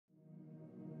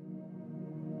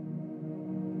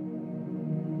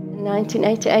In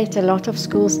 1988, a lot of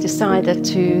schools decided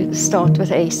to start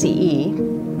with ACE.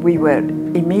 We were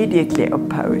immediately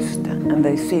opposed, and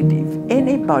they said if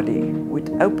anybody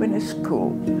would open a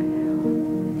school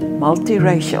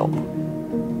multiracial,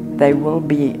 they will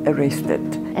be arrested.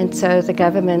 And so the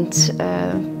government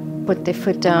put their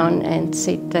foot down and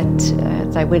said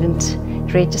that they wouldn't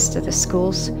register the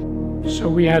schools. So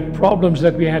we had problems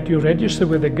that we had to register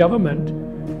with the government,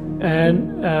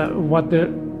 and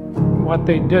what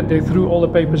they did, they threw all the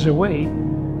papers away.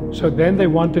 So then they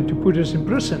wanted to put us in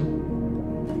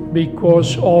prison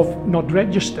because of not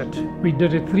registered. We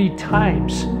did it 3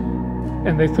 times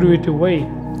and they threw it away.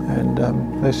 And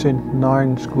they sent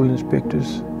 9 school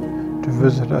inspectors to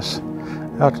visit us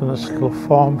out on this little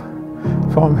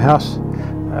farmhouse,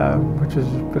 which was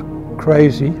a bit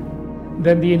crazy.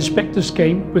 Then the inspectors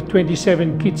came with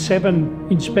 27 kids, 7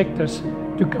 inspectors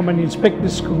to come and inspect the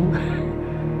school.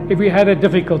 If we had a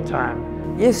difficult time.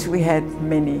 Yes, we had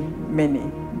many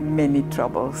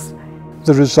troubles.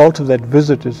 The result of that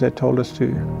visit is they told us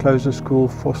to close the school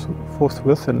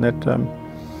forthwith, and that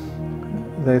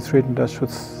they threatened us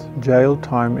with jail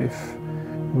time if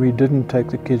we didn't take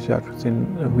the kids out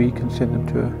within a week and send them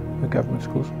to a government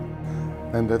school.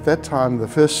 And at that time, the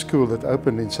first school that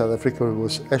opened in South Africa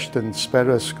was Ashton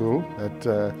Sparrow School at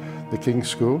the King's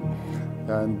School.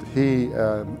 And he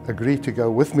agreed to go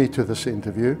with me to this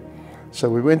interview. So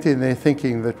we went in there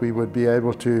thinking that we would be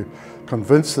able to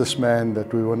convince this man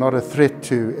that we were not a threat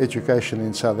to education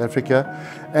in South Africa,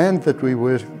 and that we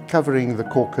were covering the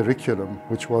core curriculum,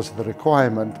 which was the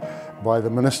requirement by the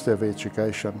Minister of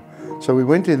Education. So we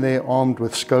went in there armed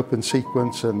with scope and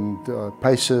sequence and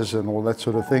paces and all that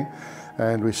sort of thing.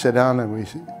 And we sat down and we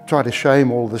tried to show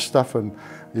him all this stuff, and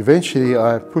eventually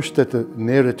I pushed it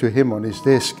nearer to him on his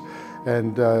desk,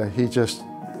 and he just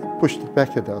pushed it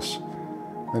back at us.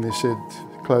 And he said,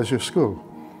 "Close your school."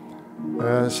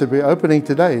 I said, "We're opening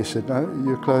today." He said, "No,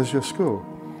 you close your school."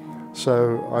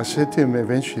 So I said to him,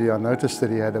 eventually I noticed that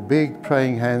he had a big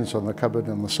praying hands on the cupboard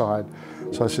on the side.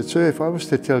 So I said, "Sir, if I was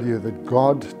to tell you that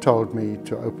God told me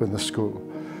to open the school,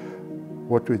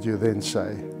 what would you then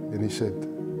say?" And he said,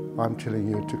 "I'm telling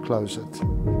you to close it."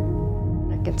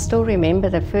 I can still remember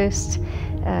the first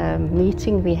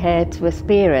meeting we had with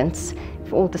parents.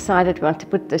 We all decided we want to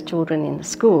put the children in the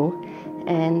school.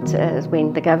 And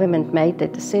when the government made the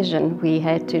decision, we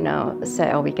had to now say,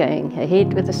 are we going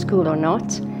ahead with the school or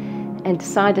not? And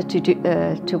decided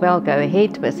to well go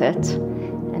ahead with it.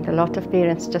 And a lot of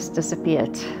parents just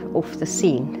disappeared off the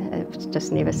scene. It was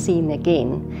just never seen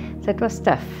again. So it was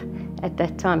tough at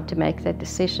that time to make that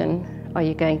decision. Are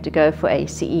you going to go for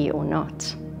ACE or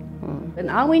not? And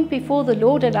I went before the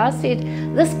Lord and I said,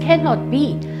 this cannot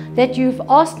be, that you've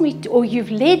asked me to, or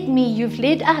you've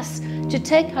led us to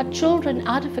take our children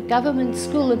out of a government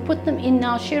school and put them in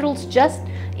now, Cheryl's just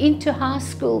into high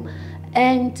school,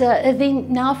 and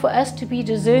then now for us to be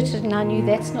deserted, and I knew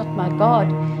that's not my God.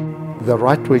 The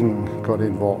right wing got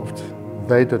involved.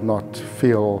 They did not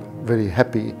feel very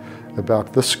happy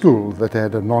about the school that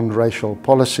had a non-racial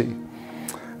policy.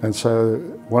 And so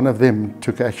one of them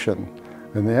took action,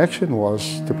 and the action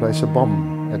was to place a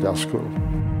bomb at our school.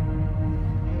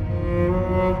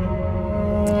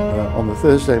 On the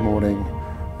Thursday morning,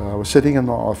 I was sitting in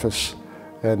my office,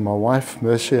 and my wife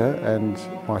Mercia and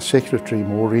my secretary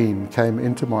Maureen came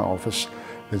into my office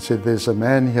and said, "There's a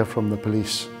man here from the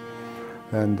police,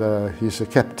 and he's a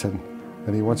captain,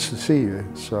 and he wants to see you."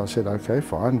 So I said, "Okay,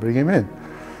 fine, bring him in."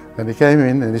 And he came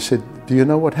in and he said, "Do you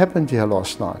know what happened here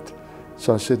last night?"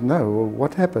 So I said, "No, well,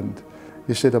 what happened?"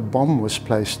 He said, "A bomb was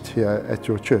placed here at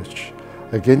your church,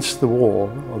 against the wall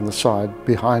on the side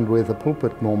behind where the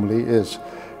pulpit normally is."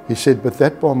 He said, "But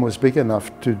that bomb was big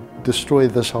enough to destroy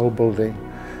this whole building.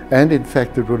 And in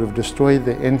fact, it would have destroyed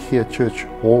the Engia Church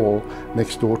hall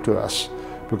next door to us,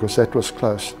 because that was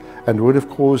close, and would have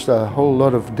caused a whole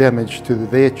lot of damage to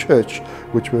their church,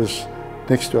 which was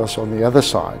next to us on the other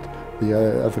side, the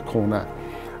other corner."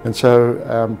 And so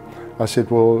I said,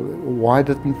 "Well, why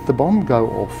didn't the bomb go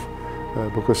off?"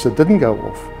 Because it didn't go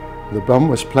off. The bomb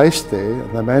was placed there,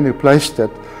 and the man who placed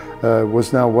it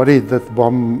was now worried that the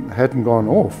bomb hadn't gone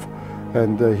off.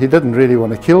 And he didn't really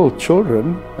want to kill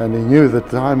children, and he knew that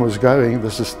time was going.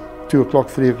 This is 2 o'clock,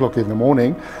 3 o'clock in the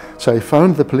morning. So he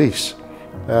phoned the police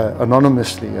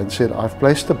anonymously and said, "I've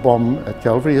placed a bomb at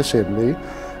Calvary Assembly,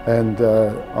 and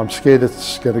I'm scared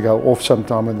it's going to go off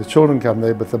sometime when the children come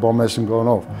there, but the bomb hasn't gone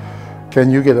off.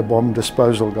 Can you get a bomb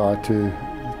disposal guy to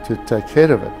take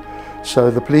care of it?"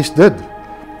 So the police did.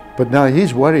 But now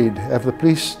he's worried, have the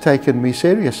police taken me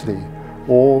seriously?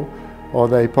 Or are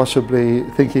they possibly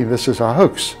thinking this is a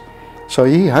hoax? So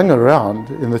he hung around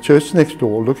in the church next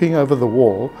door looking over the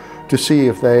wall to see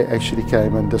if they actually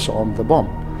came and disarmed the bomb,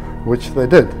 which they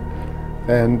did.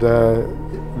 And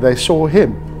they saw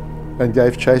him and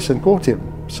gave chase and caught him.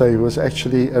 So he was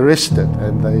actually arrested,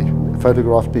 and they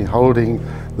photographed me holding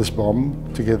this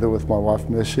bomb together with my wife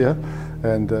Mercia,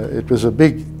 and it was a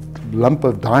big lump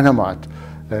of dynamite,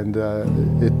 and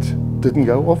it didn't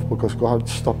go off because God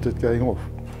stopped it going off.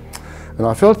 And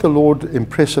I felt the Lord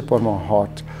impress upon my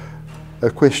heart a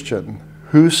question: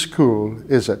 whose school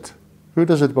is it? Who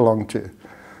does it belong to?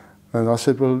 And I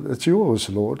said, well, it's yours,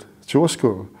 Lord, it's your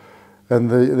school. And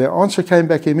the answer came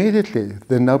back immediately: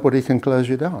 then nobody can close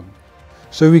you down.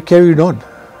 So we carried on,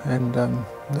 and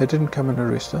they didn't come and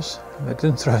arrest us. They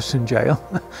didn't throw us in jail.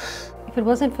 If it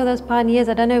wasn't for those pioneers,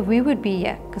 I don't know if we would be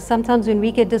here. Because sometimes when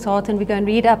we get disheartened, we go and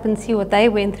read up and see what they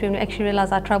went through, and we actually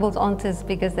realize our troubles aren't as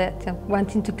big as that.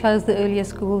 Wanting to close the earlier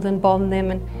schools and bomb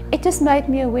them. And it just made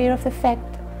me aware of the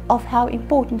fact of how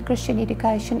important Christian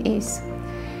education is.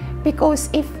 Because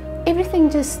if everything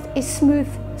just is smooth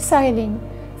sailing,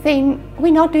 then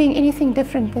we're not doing anything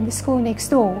different than the school next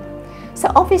door.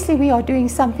 So obviously we are doing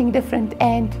something different,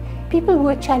 and people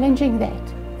were challenging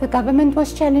that. The government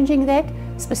was challenging that,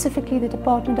 specifically the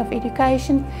Department of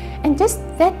Education, and just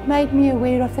that made me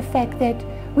aware of the fact that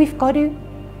we've got to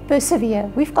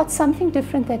persevere. We've got something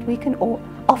different that we can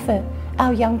offer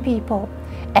our young people,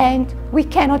 and we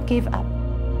cannot give up.